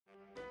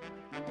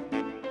Hey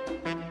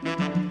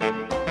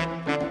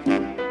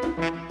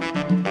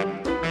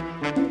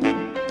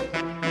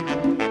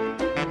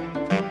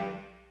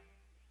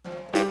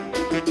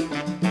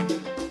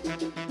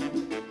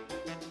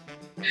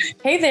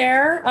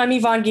there, I'm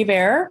Yvonne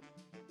Guibert.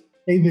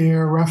 Hey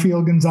there,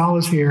 Rafael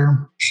Gonzalez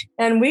here.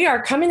 And we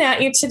are coming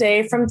at you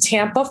today from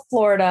Tampa,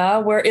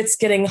 Florida, where it's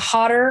getting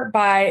hotter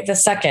by the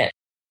second,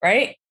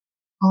 right?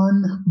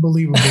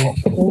 Unbelievable.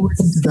 Over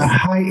into the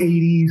high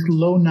 80s,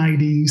 low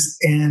 90s,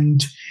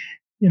 and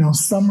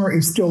summer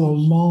is still a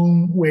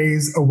long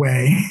ways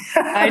away.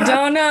 I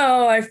don't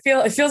know.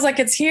 It feels like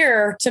it's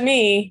here to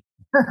me.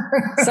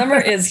 Summer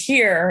is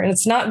here and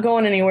it's not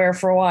going anywhere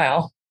for a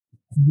while.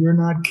 You're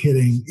not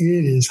kidding.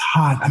 It is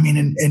hot. I mean,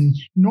 and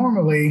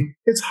normally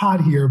it's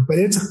hot here, but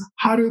it's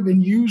hotter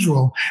than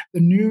usual. The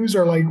news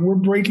are like, we're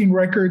breaking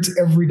records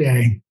every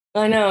day.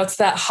 I know. It's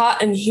that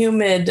hot and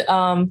humid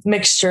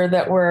mixture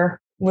that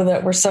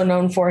we're so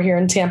known for here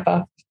in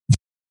Tampa.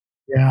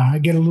 Yeah, I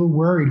get a little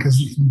worried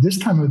because this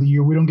time of the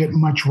year, we don't get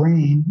much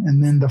rain,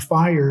 and then the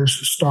fires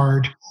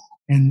start,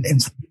 and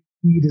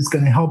heat is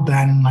going to help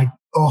that. And like,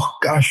 oh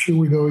gosh, here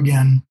we go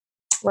again.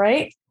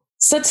 Right.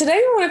 So today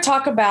we want to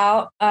talk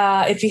about,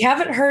 if you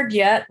haven't heard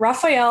yet,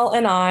 Rafael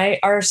and I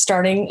are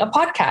starting a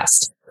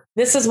podcast.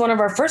 This is one of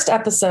our first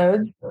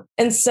episodes.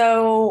 And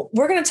so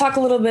we're going to talk a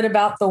little bit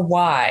about the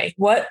why,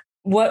 what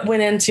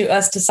went into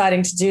us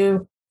deciding to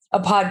do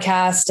a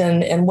podcast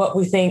and what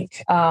we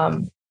think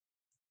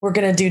we're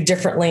going to do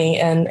differently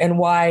and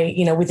why,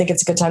 we think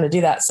it's a good time to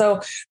do that. So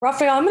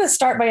Rafael, I'm going to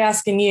start by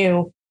asking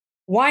you,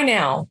 why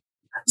now?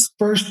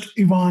 First,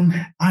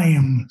 Yvonne, I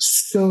am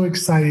so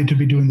excited to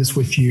be doing this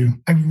with you.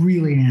 I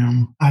really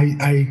am.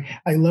 I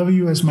love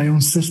you as my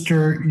own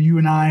sister. You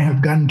and I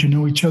have gotten to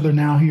know each other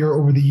now here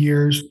over the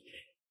years.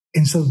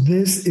 And so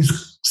this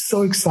is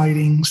so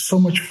exciting, so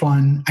much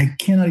fun. I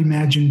cannot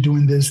imagine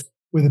doing this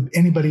with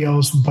anybody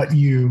else but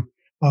you.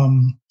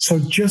 So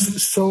just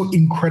so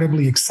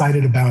incredibly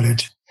excited about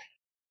it.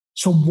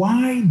 So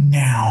why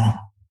now?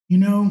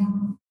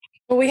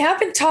 Well, we have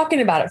been talking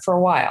about it for a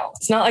while.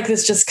 It's not like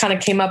this just kind of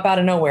came up out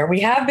of nowhere.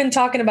 We have been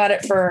talking about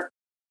it for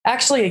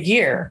actually a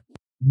year.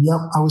 Yep.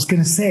 I was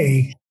going to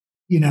say,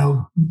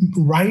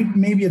 right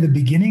maybe at the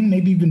beginning,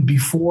 maybe even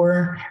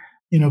before,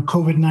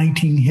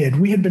 COVID-19 hit,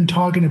 we had been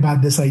talking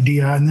about this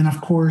idea. And then,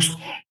 of course,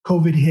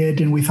 COVID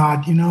hit and we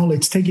thought,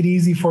 let's take it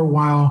easy for a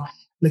while.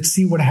 Let's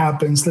see what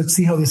happens. Let's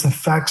see how this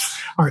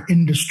affects our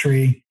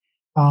industry.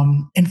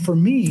 And for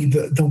me,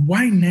 the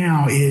why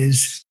now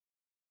is,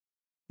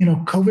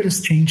 COVID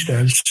has changed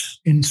us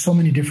in so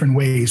many different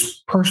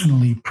ways,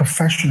 personally,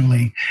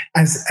 professionally,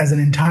 as an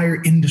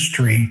entire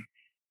industry.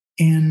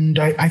 And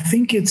I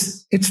think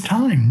it's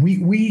time.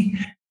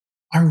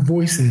 Our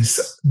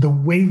voices, the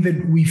way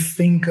that we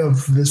think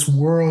of this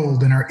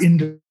world and our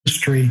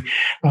industry,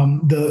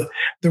 the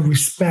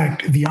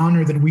respect, the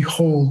honor that we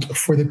hold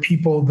for the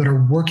people that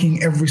are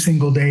working every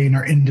single day in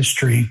our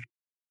industry.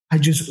 I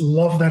just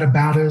love that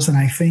about us. And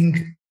I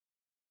think,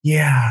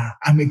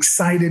 I'm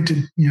excited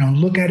to,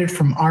 look at it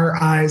from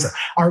our eyes,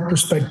 our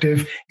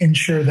perspective, and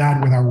share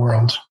that with our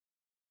world.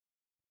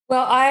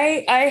 Well,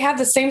 I have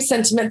the same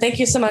sentiment. Thank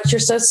you so much. You're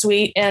so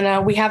sweet.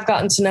 And we have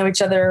gotten to know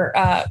each other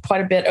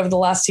quite a bit over the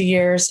last 2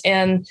 years.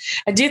 And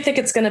I do think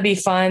it's going to be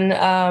fun.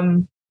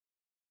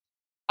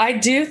 I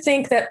do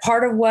think that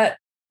part of what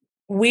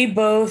we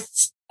both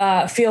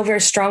feel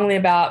very strongly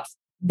about,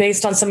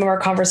 based on some of our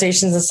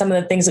conversations and some of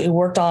the things that we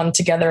worked on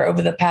together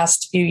over the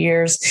past few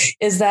years,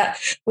 is that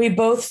we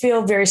both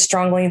feel very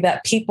strongly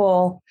that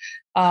people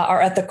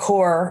are at the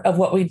core of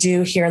what we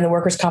do here in the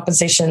workers'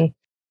 compensation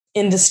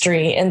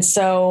industry. And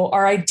so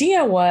our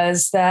idea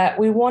was that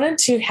we wanted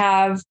to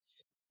have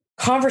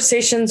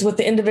conversations with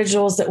the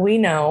individuals that we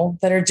know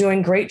that are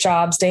doing great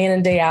jobs day in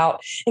and day out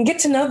and get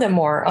to know them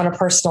more on a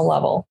personal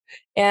level.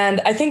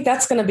 And I think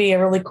that's going to be a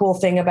really cool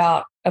thing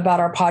about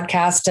our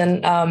podcast.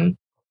 And,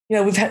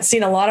 we've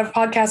seen a lot of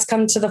podcasts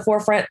come to the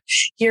forefront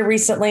here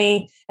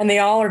recently, and they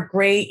all are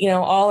great.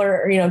 All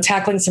are,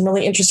 tackling some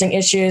really interesting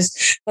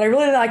issues. But I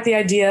really like the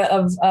idea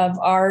of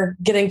our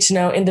getting to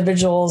know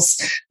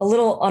individuals a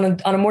little on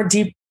a more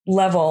deep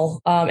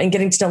level and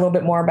getting to know a little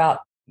bit more about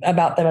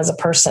them as a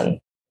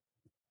person.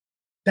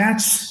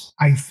 That's,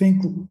 I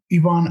think,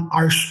 Yvonne,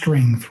 our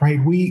strength,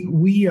 right? We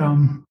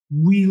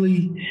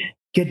really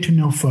get to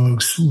know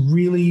folks,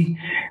 really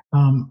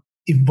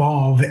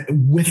evolve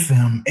with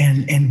them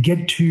and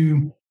get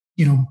to,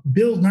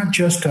 build not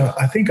just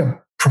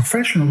a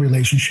professional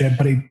relationship,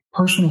 but a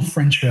personal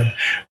friendship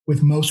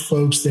with most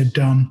folks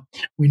that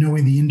we know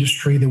in the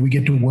industry that we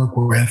get to work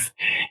with.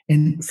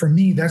 And for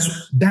me,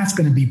 that's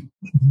going to be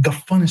the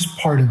funnest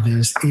part of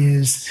this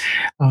is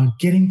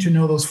getting to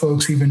know those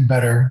folks even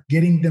better,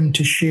 getting them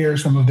to share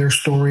some of their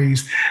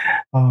stories,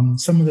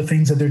 some of the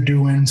things that they're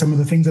doing, some of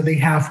the things that they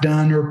have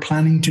done or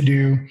planning to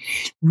do,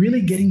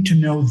 really getting to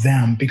know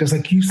them. Because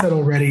like you said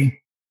already,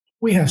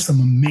 we have some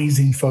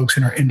amazing folks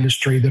in our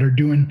industry that are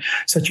doing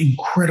such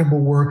incredible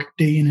work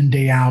day in and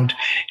day out,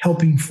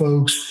 helping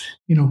folks,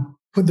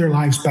 put their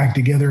lives back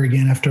together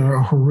again after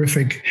a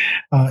horrific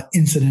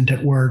incident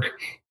at work.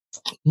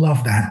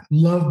 Love that.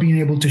 Love being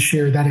able to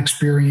share that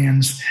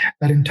experience,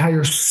 that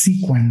entire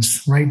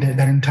sequence, right?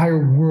 That entire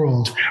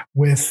world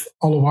with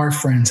all of our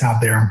friends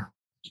out there.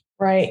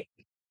 Right.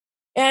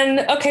 And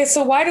okay,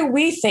 so why do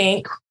we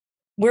think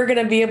we're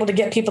going to be able to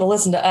get people to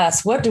listen to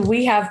us? What do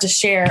we have to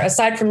share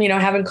aside from,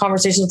 having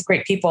conversations with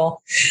great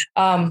people?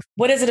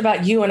 What is it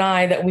about you and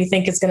I that we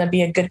think is going to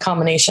be a good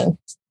combination?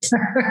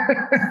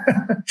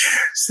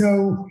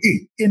 So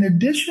in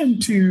addition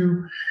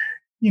to,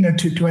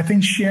 I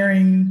think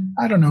sharing,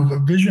 I don't know, a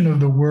vision of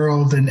the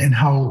world and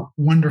how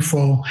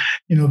wonderful,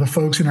 the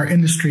folks in our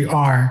industry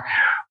are,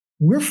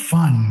 we're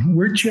fun.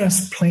 We're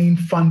just plain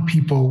fun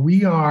people.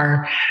 We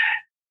are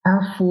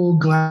half full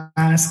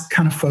glass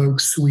kind of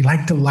folks. We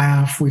like to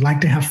laugh. We like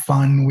to have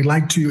fun. We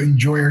like to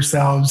enjoy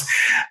ourselves.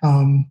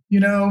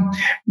 We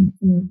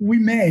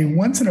may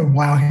once in a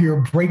while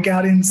here break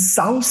out in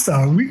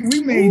salsa.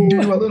 We may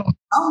do a little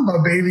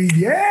samba, baby.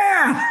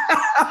 Yeah.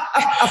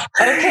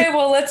 Okay,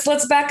 well,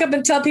 let's back up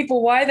and tell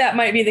people why that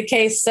might be the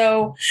case.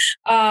 So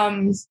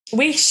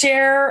we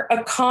share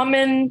a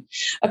common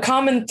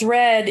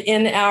thread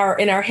in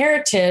our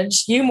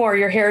heritage. You more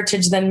your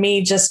heritage than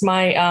me, just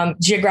my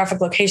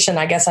geographic location,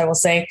 I guess I will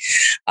say.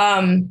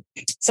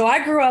 So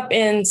I grew up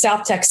in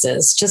South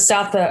Texas, just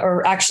south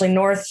or actually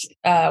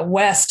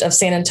northwest of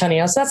San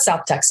Antonio. So that's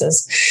South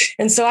Texas.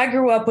 And so I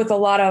grew up with a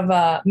lot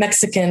of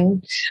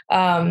Mexican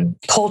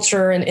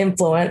culture and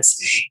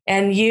influence.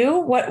 And you,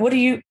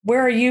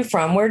 where are you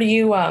from? What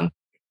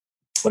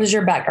is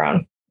your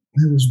background?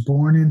 I was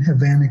born in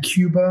Havana,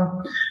 Cuba.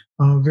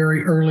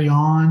 Very early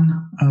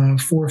on,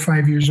 4 or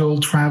 5 years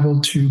old,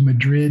 traveled to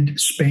Madrid,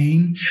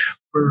 Spain,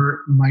 where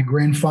my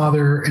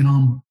grandfather and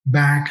on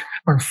back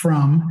are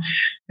from.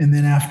 And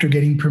then after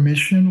getting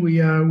permission,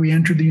 we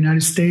entered the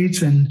United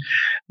States, and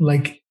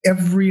like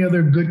every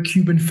other good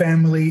Cuban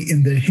family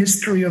in the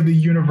history of the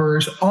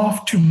universe,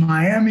 off to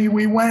Miami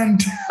we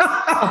went.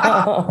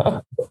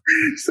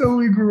 So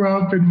we grew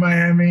up in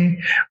Miami,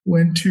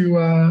 went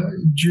to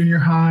junior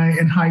high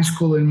and high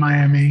school in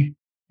Miami.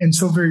 And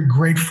so very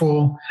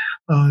grateful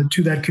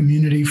to that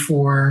community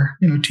for,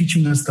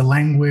 teaching us the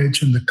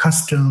language and the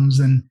customs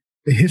and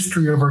the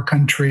history of our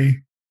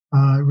country,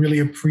 really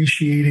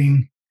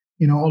appreciating,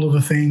 all of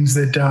the things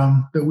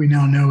that we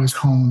now know as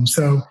home.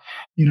 So,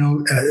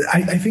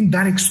 I think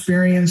that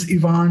experience,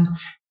 Yvonne,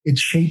 it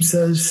shapes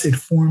us, it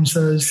forms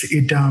us,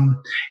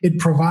 it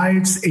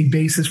provides a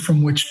basis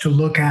from which to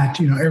look at,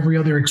 every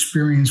other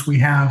experience we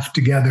have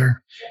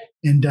together,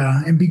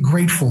 and be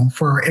grateful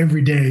for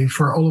every day,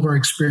 for all of our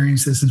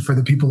experiences and for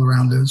the people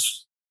around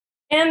us.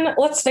 And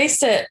let's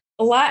face it,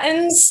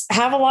 Latins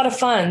have a lot of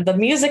fun. The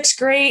music's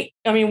great.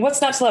 I mean,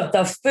 what's not to love?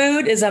 The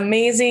food is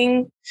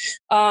amazing.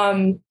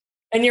 And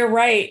you're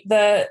right.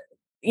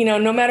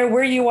 No matter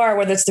where you are,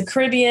 whether it's the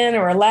Caribbean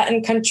or a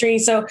Latin country.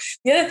 So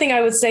the other thing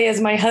I would say is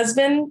my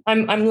husband,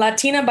 I'm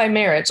Latina by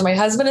marriage. My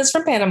husband is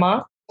from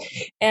Panama,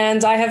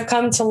 and I have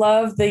come to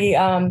love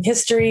the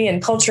history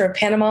and culture of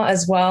Panama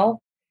as well.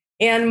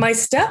 And my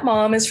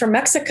stepmom is from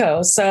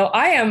Mexico. So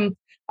I'm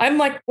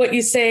like what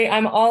you say,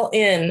 I'm all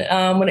in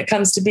when it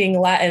comes to being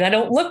Latin. I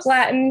don't look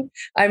Latin.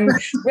 I'm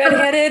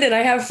redheaded and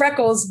I have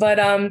freckles, but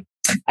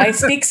I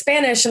speak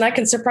Spanish, and I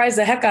can surprise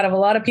the heck out of a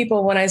lot of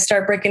people when I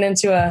start breaking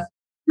into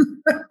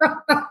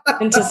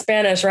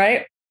Spanish,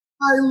 right?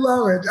 I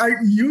love it.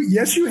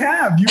 Yes, you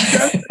have. You've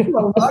done it to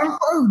a lot of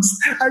folks.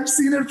 I've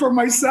seen it for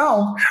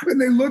myself. When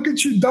they look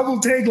at you, double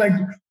take, like,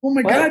 oh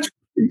my God,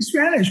 you speak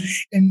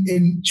Spanish.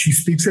 And she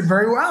speaks it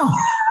very well.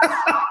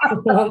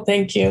 Well,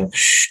 thank you.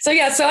 So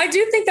I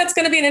do think that's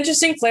going to be an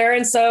interesting flair.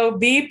 And so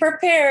be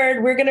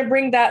prepared. We're going to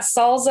bring that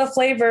salsa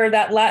flavor,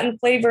 that Latin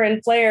flavor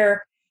and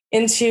flair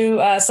into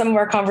some of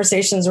our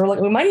conversations.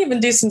 We might even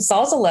do some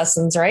salsa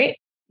lessons, right?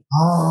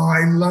 Oh,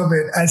 I love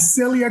it. As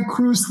Celia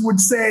Cruz would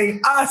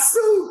say,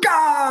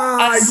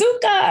 azúcar.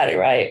 Azúcar,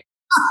 right.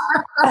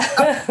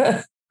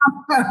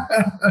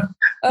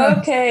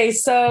 Okay,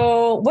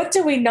 so what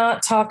do we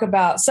not talk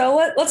about? So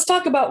let's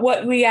talk about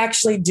what we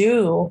actually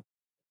do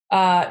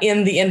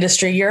in the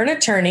industry. You're an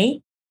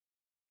attorney,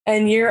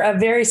 and you're a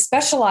very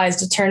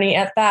specialized attorney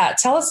at that.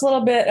 Tell us a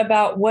little bit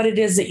about what it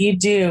is that you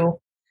do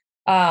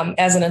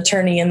as an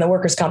attorney in the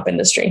workers' comp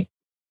industry.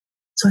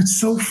 So it's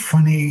so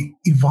funny,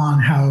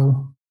 Yvonne,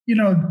 how,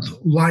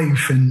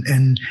 life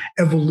and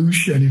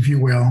evolution, if you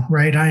will,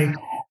 right?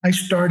 I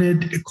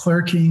started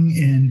clerking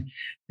in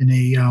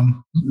a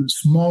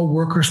small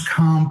workers'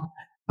 comp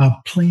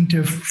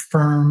plaintiff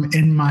firm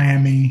in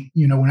Miami,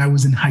 when I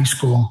was in high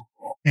school,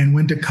 and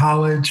went to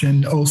college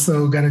and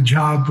also got a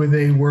job with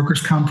a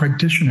workers' comp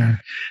practitioner,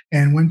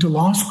 and went to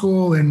law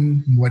school.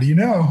 And what do you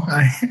know?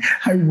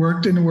 I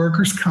worked in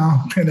workers'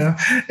 comp in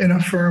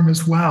a firm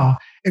as well.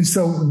 And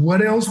so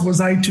what else was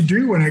I to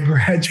do when I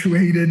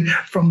graduated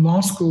from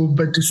law school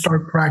but to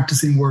start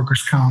practicing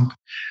workers' comp?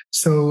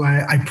 So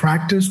I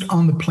practiced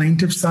on the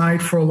plaintiff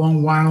side for a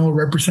long while,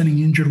 representing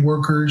injured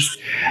workers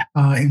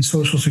in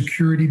Social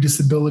Security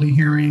disability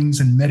hearings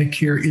and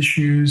Medicare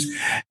issues,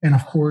 and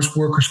of course,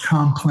 workers'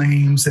 comp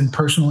claims and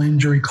personal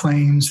injury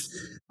claims.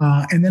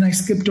 And then I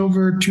skipped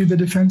over to the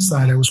defense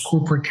side. I was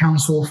corporate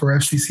counsel for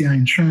FCCI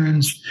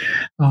Insurance.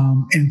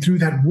 And through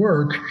that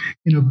work,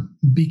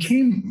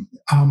 became,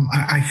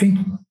 I think,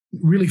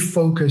 really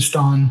focused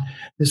on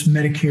this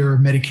Medicare,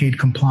 Medicaid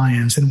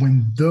compliance. And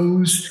when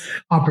those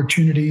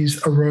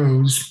opportunities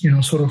arose,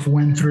 sort of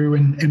went through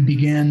and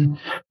began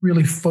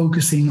really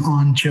focusing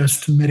on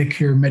just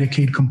Medicare,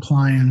 Medicaid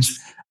compliance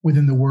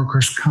within the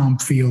workers' comp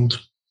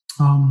field.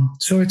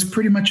 So it's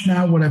pretty much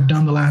now what I've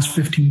done the last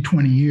 15,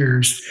 20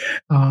 years.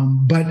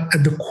 But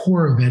at the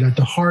core of it, at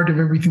the heart of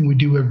everything we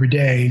do every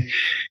day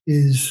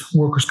is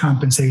workers'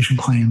 compensation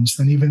claims.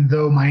 And even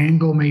though my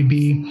angle may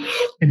be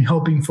in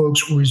helping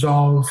folks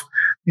resolve,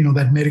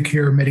 that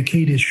Medicare or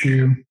Medicaid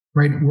issue,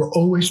 right? We're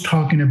always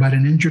talking about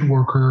an injured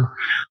worker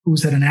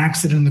who's had an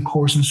accident in the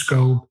course and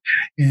scope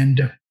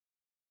and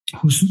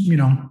whose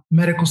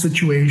medical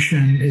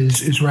situation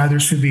is rather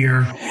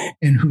severe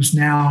and who's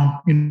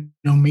now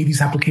made these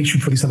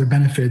applications for these other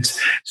benefits.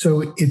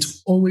 So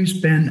it's always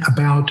been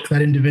about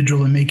that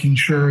individual and making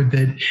sure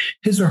that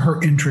his or her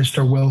interests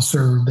are well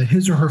served, that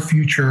his or her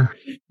future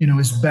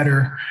is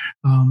better,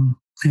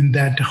 and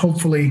that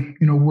hopefully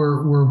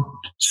we're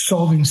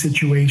solving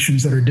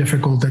situations that are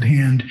difficult at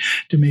hand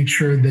to make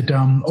sure that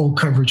all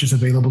coverage is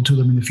available to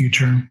them in the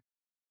future.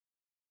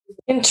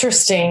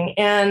 Interesting.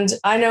 And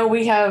I know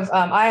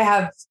I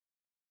have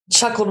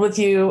chuckled with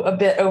you a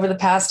bit over the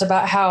past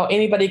about how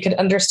anybody could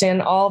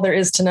understand all there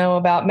is to know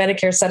about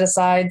Medicare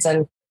set-asides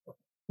and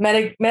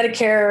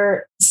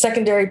Medicare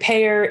secondary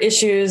payer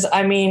issues.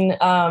 I mean,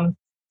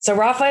 so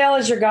Rafael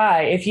is your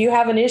guy. If you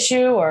have an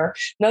issue or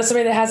know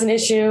somebody that has an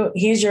issue,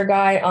 he's your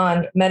guy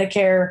on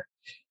Medicare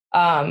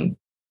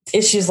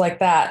issues like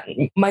that.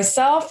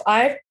 Myself,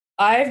 I've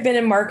been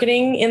in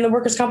marketing in the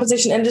workers'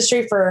 compensation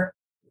industry for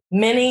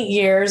many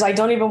years. I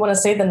don't even want to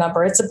say the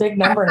number. It's a big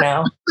number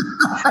now.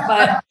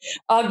 But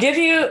I'll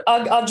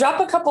drop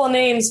a couple of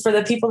names for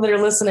the people that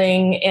are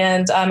listening.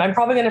 And I'm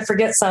probably going to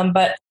forget some,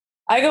 but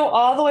I go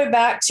all the way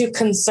back to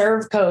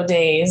ConservCo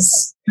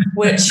days,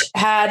 which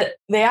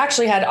they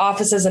actually had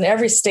offices in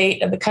every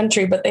state of the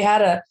country, but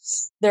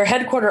their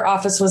headquarter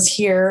office was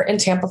here in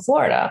Tampa,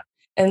 Florida.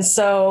 And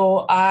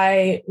so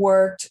I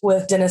worked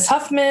with Dennis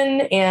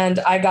Huffman, and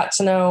I got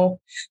to know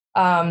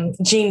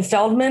Gene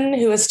Feldman,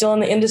 who is still in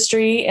the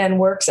industry and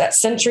works at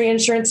Century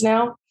Insurance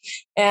now.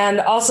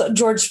 And also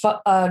George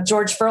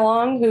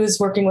Furlong, who's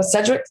working with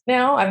Sedgwick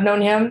now. I've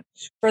known him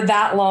for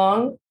that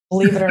long,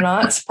 believe it or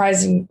not.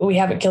 Surprising we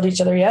haven't killed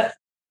each other yet.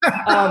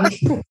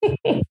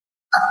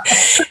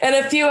 And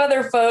a few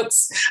other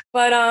folks.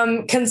 But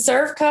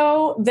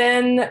ConservCo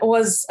then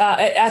was,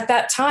 at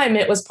that time,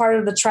 it was part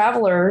of the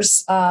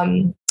Travelers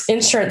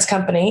insurance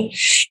company.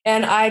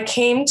 And I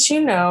came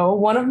to know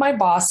one of my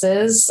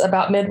bosses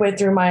about midway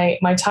through my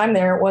time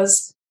there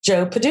was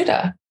Joe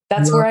Peduta.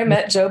 That's where I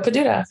met Joe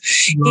Peduta.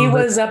 He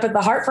was up at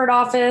the Hartford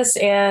office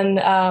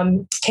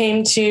and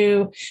came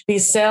to be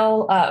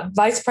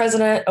vice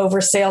president over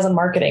sales and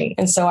marketing.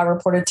 And so I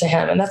reported to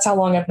him. And that's how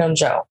long I've known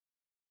Joe.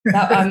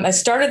 I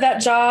started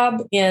that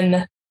job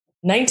in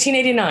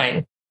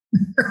 1989.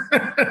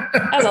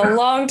 That's a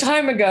long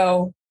time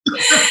ago.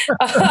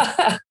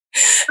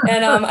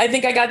 And I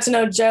think I got to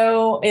know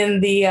Joe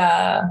in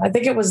I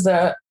think it was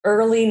the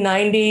early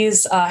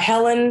 90s.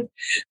 Helen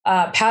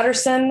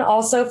Patterson,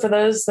 also, for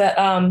those that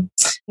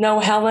know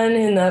Helen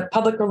in the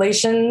public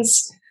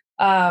relations,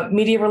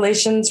 media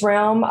relations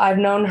realm. I've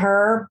known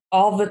her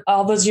all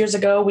those years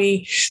ago.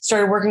 We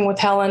started working with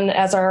Helen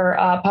as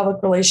our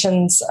public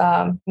relations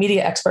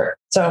media expert.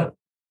 So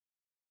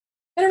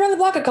been around the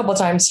block a couple of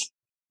times.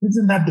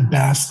 Isn't that the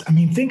best? I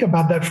mean, think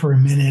about that for a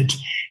minute.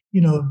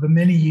 The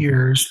many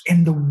years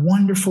and the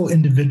wonderful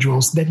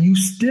individuals that you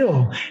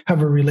still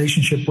have a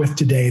relationship with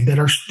today that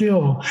are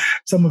still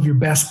some of your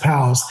best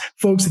pals,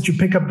 folks that you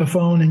pick up the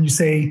phone and you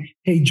say,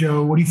 "Hey,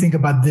 Joe, what do you think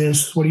about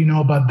this? What do you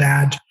know about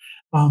that?"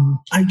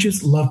 I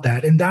just love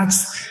that. And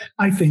that's,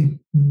 I think,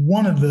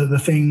 one of the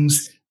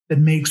things that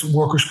makes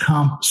workers'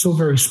 comp so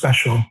very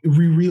special.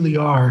 We really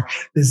are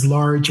this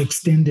large,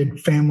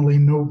 extended family,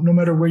 no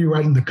matter where you're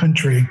at in the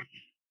country.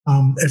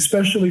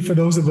 Especially for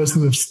those of us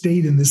who have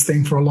stayed in this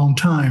thing for a long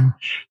time.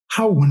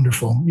 How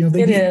wonderful.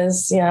 It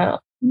is. Yeah.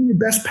 Your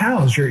best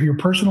pals, your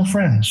personal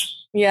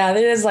friends. Yeah,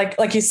 it is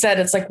like you said,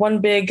 it's like one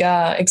big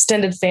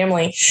extended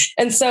family.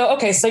 And so,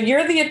 okay, so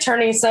you're the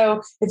attorney.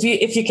 So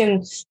if you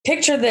can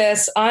picture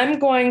this, I'm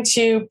going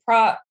to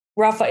prop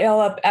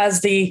Rafael up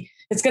as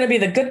it's going to be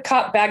the good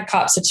cop, bad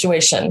cop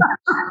situation.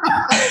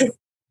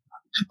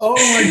 Oh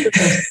my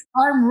goodness.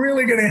 I'm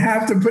really going to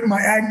have to put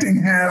my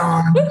acting hat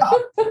on.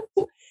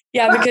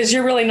 Yeah, because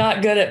you're really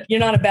you're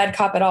not a bad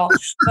cop at all.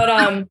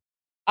 But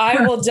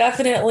I will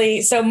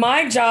definitely. So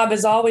my job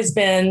has always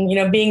been,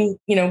 being,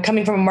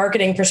 coming from a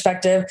marketing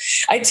perspective,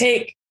 I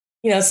take,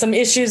 some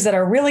issues that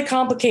are really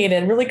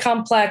complicated, really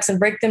complex, and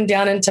break them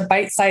down into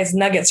bite-sized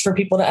nuggets for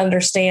people to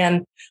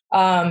understand.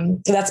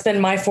 That's been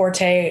my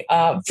forte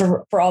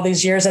for all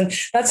these years. And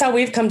that's how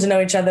we've come to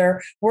know each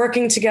other,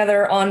 working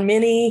together on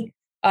many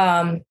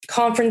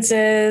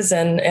conferences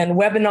and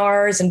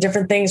webinars and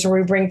different things where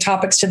we bring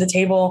topics to the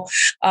table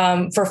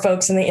for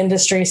folks in the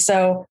industry.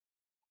 So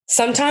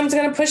sometimes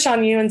I'm going to push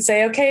on you and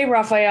say, okay,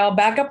 Raphael,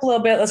 back up a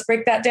little bit. Let's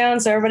break that down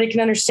so everybody can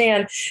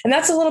understand. And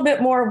that's a little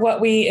bit more of what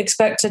we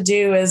expect to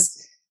do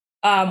is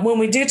when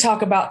we do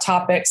talk about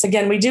topics.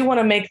 Again, we do want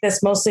to make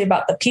this mostly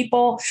about the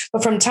people,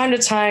 but from time to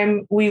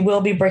time, we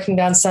will be breaking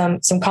down some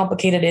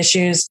complicated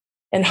issues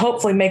and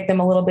hopefully make them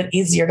a little bit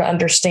easier to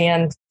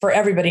understand for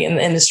everybody in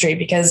the industry.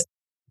 Because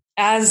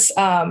as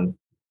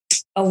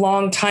a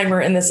long timer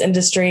in this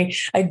industry,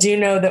 I do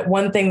know that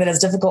one thing that is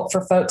difficult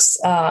for folks,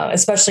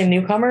 especially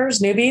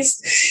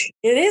newbies,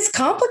 it is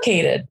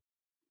complicated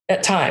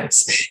at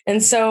times.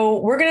 And so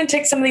we're going to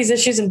take some of these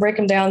issues and break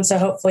them down. So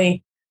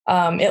hopefully,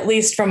 at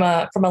least from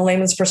a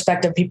layman's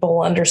perspective, people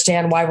will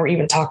understand why we're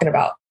even talking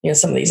about,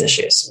 some of these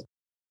issues.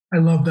 I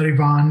love that,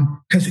 Yvonne,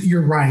 because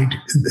you're right.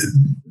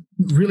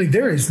 Really,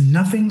 there is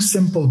nothing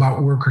simple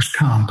about workers'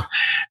 comp,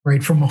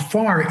 right? From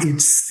afar, it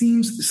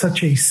seems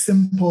such a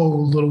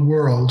simple little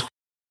world.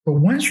 But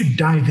once you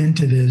dive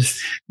into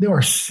this, there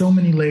are so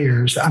many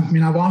layers. I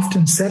mean, I've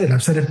often said it.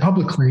 I've said it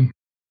publicly.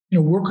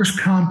 Workers'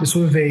 comp is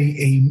sort of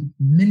a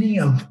mini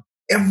of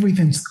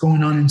everything that's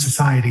going on in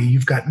society.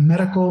 You've got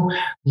medical,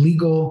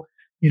 legal,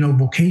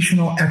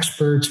 vocational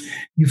experts.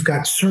 You've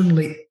got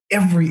certainly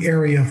every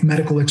area of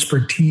medical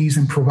expertise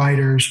and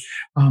providers.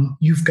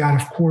 You've got,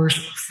 of course,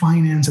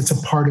 finance that's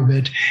a part of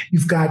it.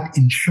 You've got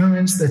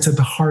insurance that's at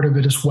the heart of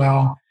it as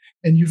well.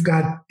 And you've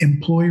got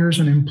employers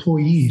and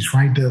employees,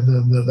 right?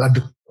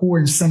 The core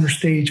and center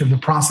stage of the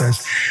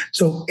process.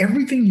 So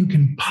everything you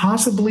can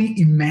possibly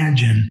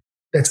imagine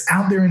that's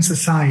out there in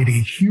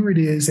society, here it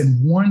is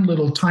in one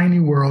little tiny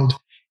world.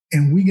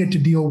 And we get to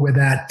deal with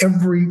that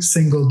every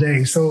single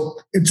day. So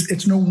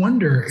it's no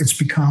wonder it's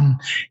become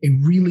a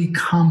really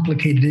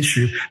complicated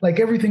issue, like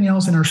everything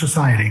else in our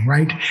society,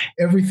 right?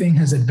 Everything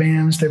has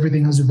advanced,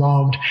 everything has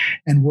evolved,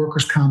 and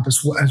workers' comp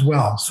as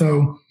well.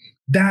 So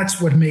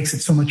that's what makes it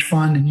so much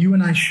fun. And you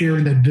and I share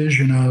in that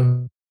vision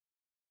of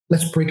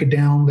let's break it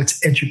down,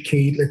 let's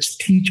educate, let's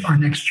teach our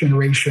next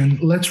generation.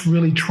 Let's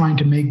really try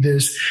to make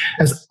this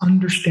as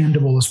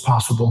understandable as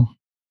possible.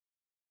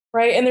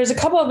 Right. And there's a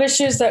couple of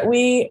issues that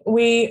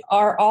we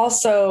are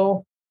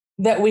also,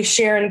 that we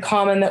share in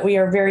common that we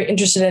are very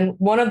interested in.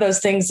 One of those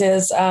things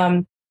is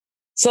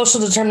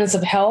social determinants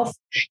of health.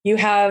 You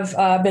have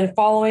been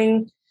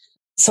following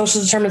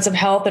social determinants of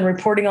health and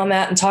reporting on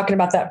that and talking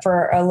about that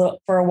for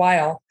a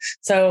while.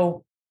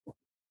 So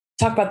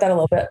talk about that a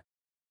little bit.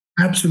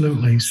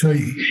 Absolutely. So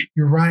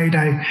you're right.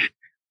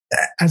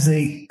 As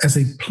a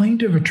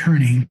plaintiff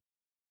attorney,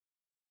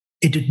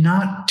 it did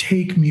not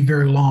take me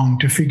very long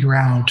to figure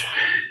out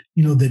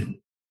that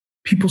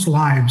people's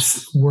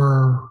lives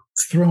were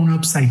thrown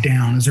upside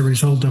down as a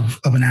result of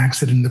an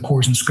accident in the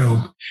course and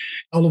scope.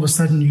 All of a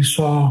sudden, you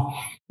saw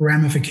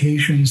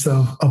ramifications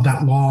of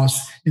that loss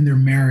in their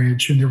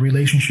marriage, in their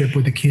relationship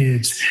with the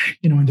kids,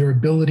 in their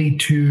ability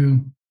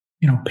to,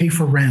 pay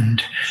for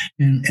rent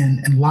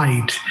and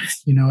light,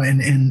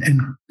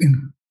 and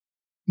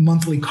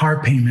monthly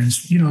car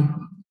payments,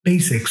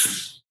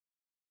 basics.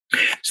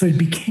 So it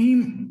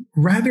became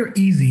rather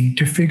easy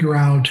to figure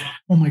out,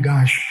 oh my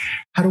gosh,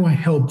 how do I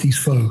help these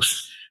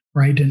folks,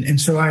 right?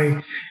 And so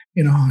I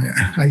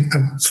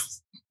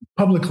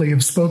publicly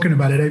have spoken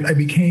about it. I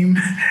became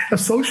a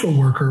social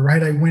worker,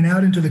 right? I went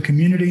out into the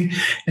community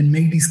and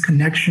made these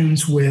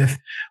connections with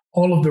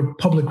all of the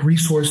public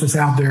resources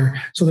out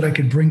there so that I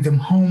could bring them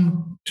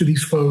home to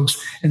these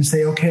folks and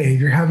say, okay,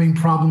 if you're having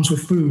problems with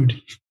food,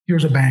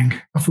 here's a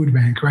food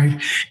bank,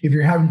 right? If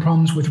you're having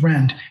problems with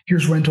rent,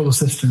 here's rental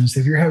assistance.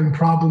 If you're having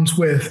problems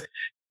with,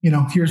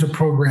 here's a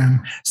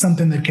program,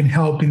 something that can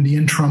help in the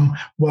interim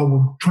while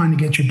we're trying to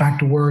get you back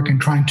to work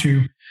and trying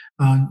to,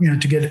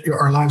 to get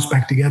our lives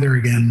back together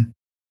again.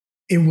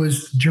 It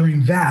was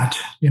during that,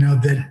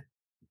 that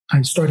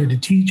I started to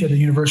teach at the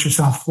University of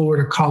South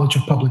Florida College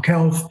of Public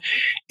Health.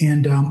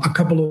 And a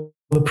couple of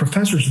the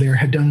professors there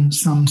had done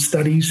some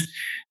studies.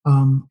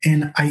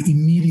 And I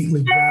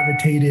immediately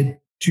gravitated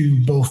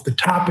to both the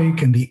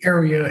topic and the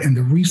area and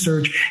the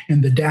research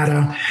and the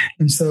data.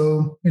 And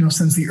so,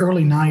 since the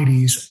early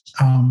 90s,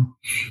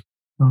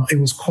 it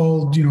was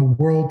called,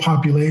 World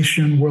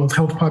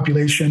Health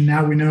Population.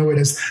 Now we know it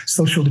as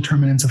social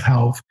determinants of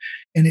health.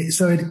 And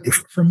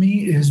for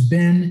me, it has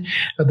been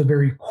at the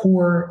very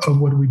core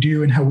of what we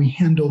do and how we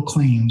handle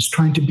claims,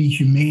 trying to be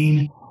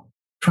humane,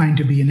 trying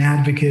to be an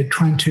advocate,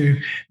 trying to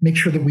make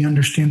sure that we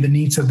understand the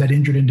needs of that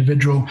injured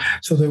individual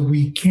so that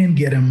we can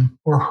get him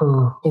or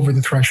her over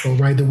the threshold,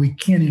 right? That we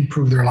can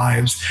improve their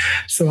lives.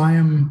 So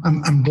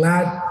I'm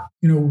glad,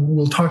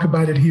 we'll talk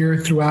about it here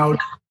throughout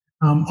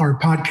our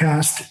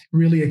podcast.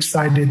 Really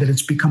excited that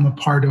it's become a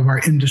part of our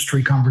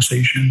industry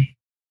conversation.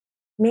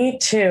 Me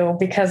too,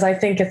 because I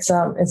think it's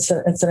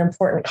an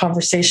important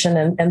conversation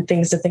and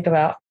things to think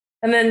about.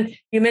 And then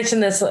you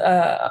mentioned this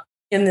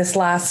in this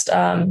last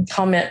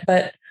comment,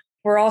 but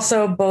we're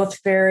also both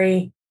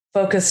very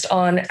focused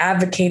on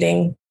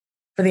advocating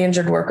for the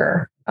injured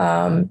worker.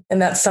 And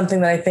that's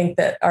something that I think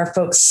that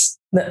folks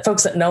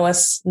that know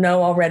us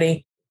know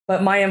already.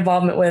 But my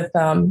involvement with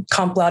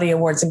Comp Laude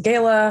Awards and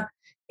Gala,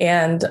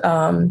 and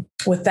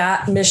with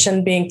that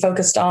mission being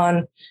focused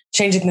on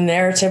changing the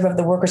narrative of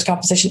the workers'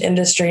 compensation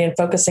industry and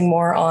focusing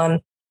more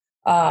on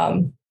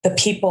the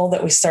people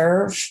that we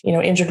serve,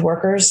 injured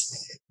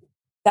workers.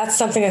 That's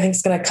something I think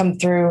is going to come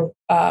through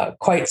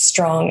quite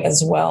strong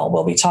as well.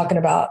 We'll be talking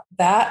about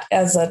that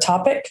as a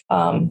topic,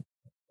 and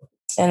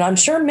I'm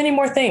sure many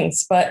more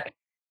things. But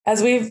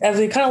as we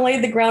kind of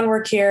laid the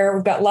groundwork here,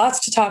 we've got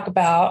lots to talk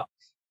about.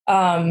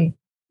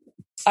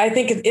 I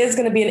think it is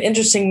going to be an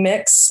interesting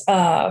mix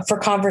for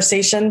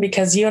conversation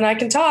because you and I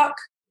can talk.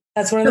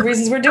 That's one of the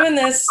reasons we're doing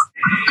this,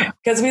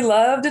 because we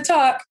love to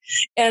talk.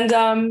 And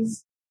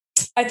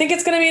I think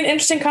it's going to be an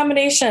interesting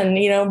combination.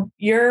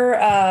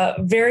 Your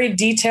very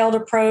detailed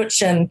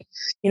approach and,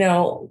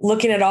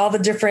 looking at all the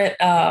different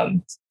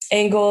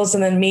angles,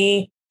 and then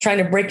me trying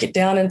to break it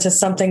down into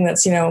something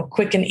that's,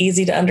 quick and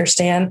easy to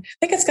understand. I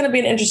think it's going to be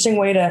an interesting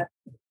way to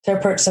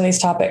approach some of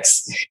these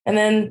topics. And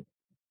then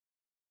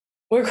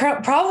we're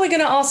probably going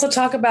to also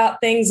talk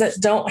about things that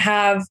don't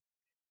have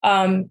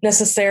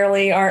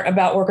necessarily aren't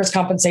about workers'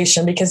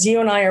 compensation, because you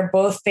and I are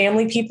both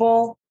family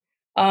people.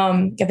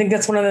 I think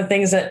that's one of the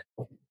things that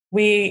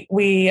we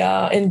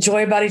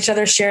enjoy about each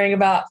other, sharing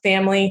about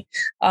family.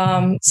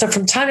 So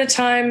from time to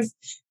time,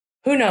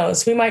 who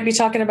knows, we might be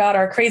talking about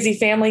our crazy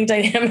family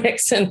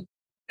dynamics and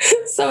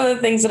some of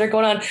the things that are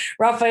going on.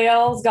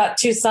 Raphael's got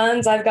 2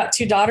 sons. I've got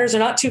 2 daughters. They're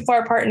not too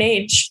far apart in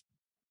age.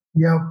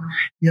 Yep.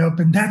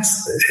 And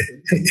that's,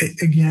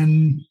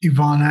 again,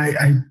 Yvonne,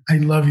 I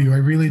love you. I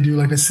really do,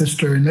 like a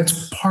sister. And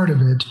that's part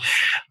of it,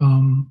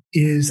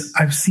 is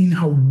I've seen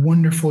how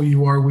wonderful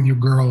you are with your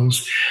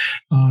girls.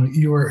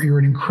 You're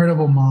an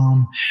incredible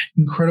mom,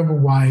 incredible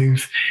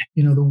wife.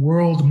 The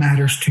world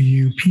matters to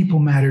you. People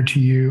matter to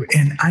you.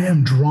 And I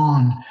am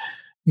drawn,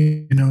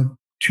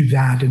 to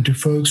that, and to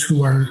folks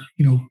who are,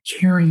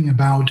 caring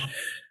about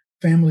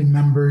family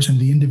members and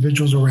the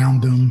individuals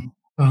around them.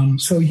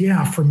 So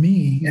yeah, for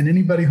me, and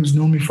anybody who's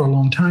known me for a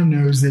long time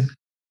knows that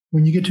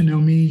when you get to know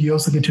me, you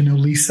also get to know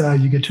Lisa,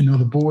 you get to know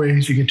the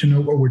boys, you get to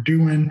know what we're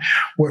doing,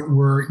 what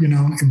we're,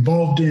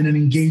 involved in and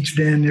engaged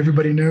in.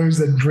 Everybody knows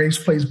that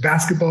Grace plays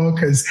basketball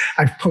because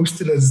I've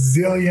posted a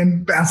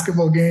zillion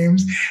basketball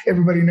games.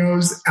 Everybody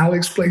knows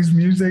Alex plays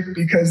music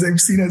because they've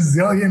seen a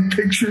zillion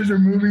pictures or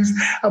movies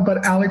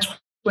about Alex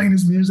playing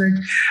his music.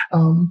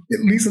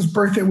 Lisa's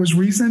birthday was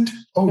recent.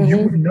 You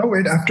would know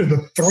it after the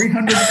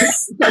 300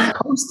 pictures I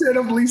posted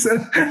of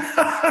Lisa,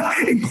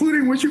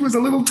 including when she was a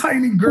little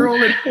tiny girl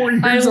at 4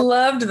 years old.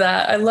 I loved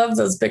that. I love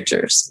those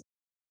pictures.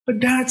 But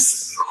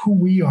that's who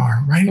we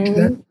are, right?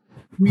 That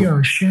we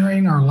are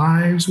sharing our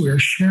lives. We are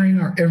sharing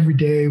our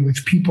everyday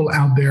with people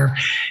out there.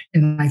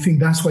 And I think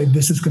that's why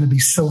this is going to be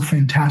so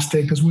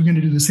fantastic, because we're going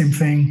to do the same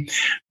thing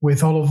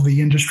with all of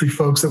the industry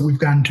folks that we've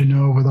gotten to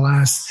know over the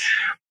last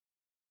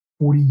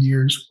 40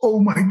 years. Oh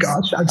my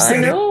gosh. I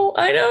know.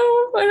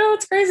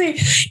 It's crazy.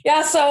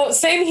 Yeah. So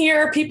same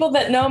here. People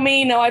that know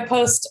me know I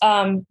post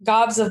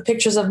gobs of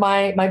pictures of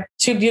my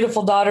 2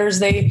 beautiful daughters.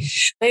 They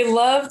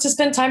love to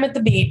spend time at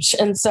the beach.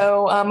 And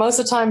so most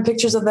of the time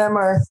pictures of them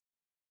are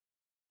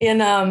in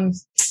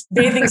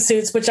bathing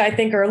suits, which I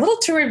think are a little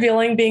too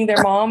revealing being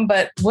their mom,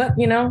 but what are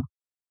you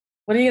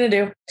going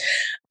to do?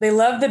 They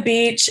love the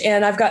beach.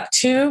 And I've got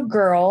 2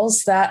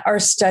 girls that are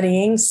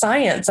studying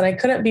science, and I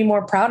couldn't be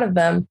more proud of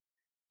them.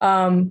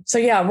 So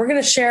yeah, we're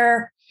going to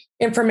share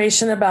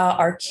information about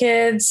our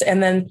kids.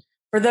 And then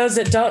for those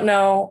that don't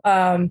know,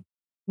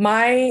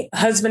 my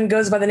husband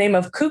goes by the name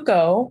of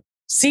Cuco,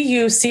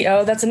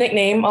 C-U-C-O. That's a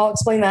nickname. I'll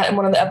explain that in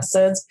one of the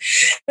episodes.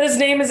 But his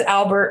name is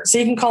Albert. So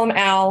you can call him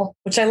Al,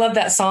 which I love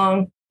that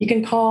song. You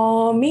can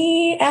call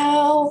me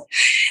Al.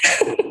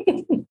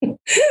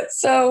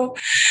 So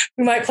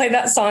we might play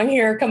that song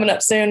here coming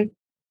up soon.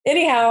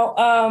 Anyhow,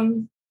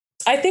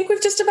 I think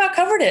we've just about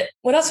covered it.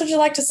 What else would you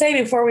like to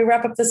say before we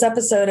wrap up this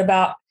episode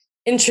about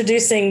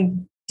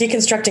introducing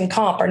Deconstructing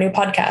Comp, our new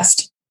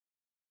podcast?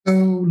 So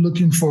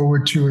looking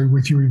forward to it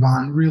with you,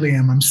 Yvonne. Really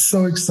am. I'm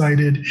so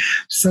excited,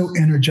 so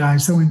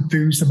energized, so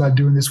enthused about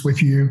doing this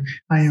with you.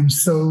 I am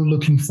so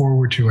looking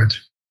forward to it.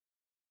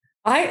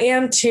 I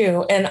am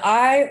too. And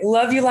I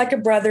love you like a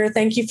brother.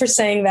 Thank you for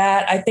saying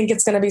that. I think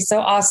it's going to be so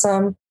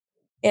awesome.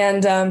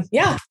 And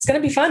it's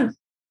going to be fun.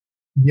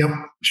 Yep,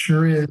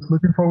 sure is.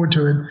 Looking forward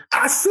to it.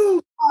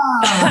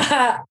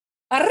 Azúcar!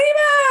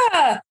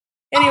 Arriba!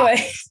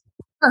 Anyway,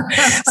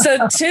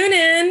 so tune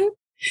in.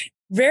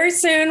 Very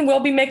soon, we'll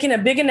be making a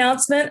big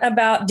announcement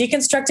about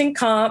Deconstructing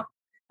Comp,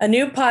 a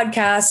new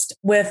podcast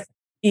with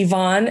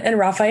Yvonne and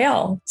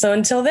Raphael. So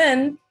until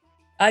then,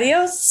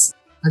 adios.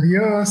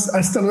 Adios.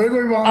 Hasta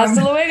luego, Yvonne.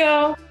 Hasta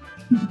luego.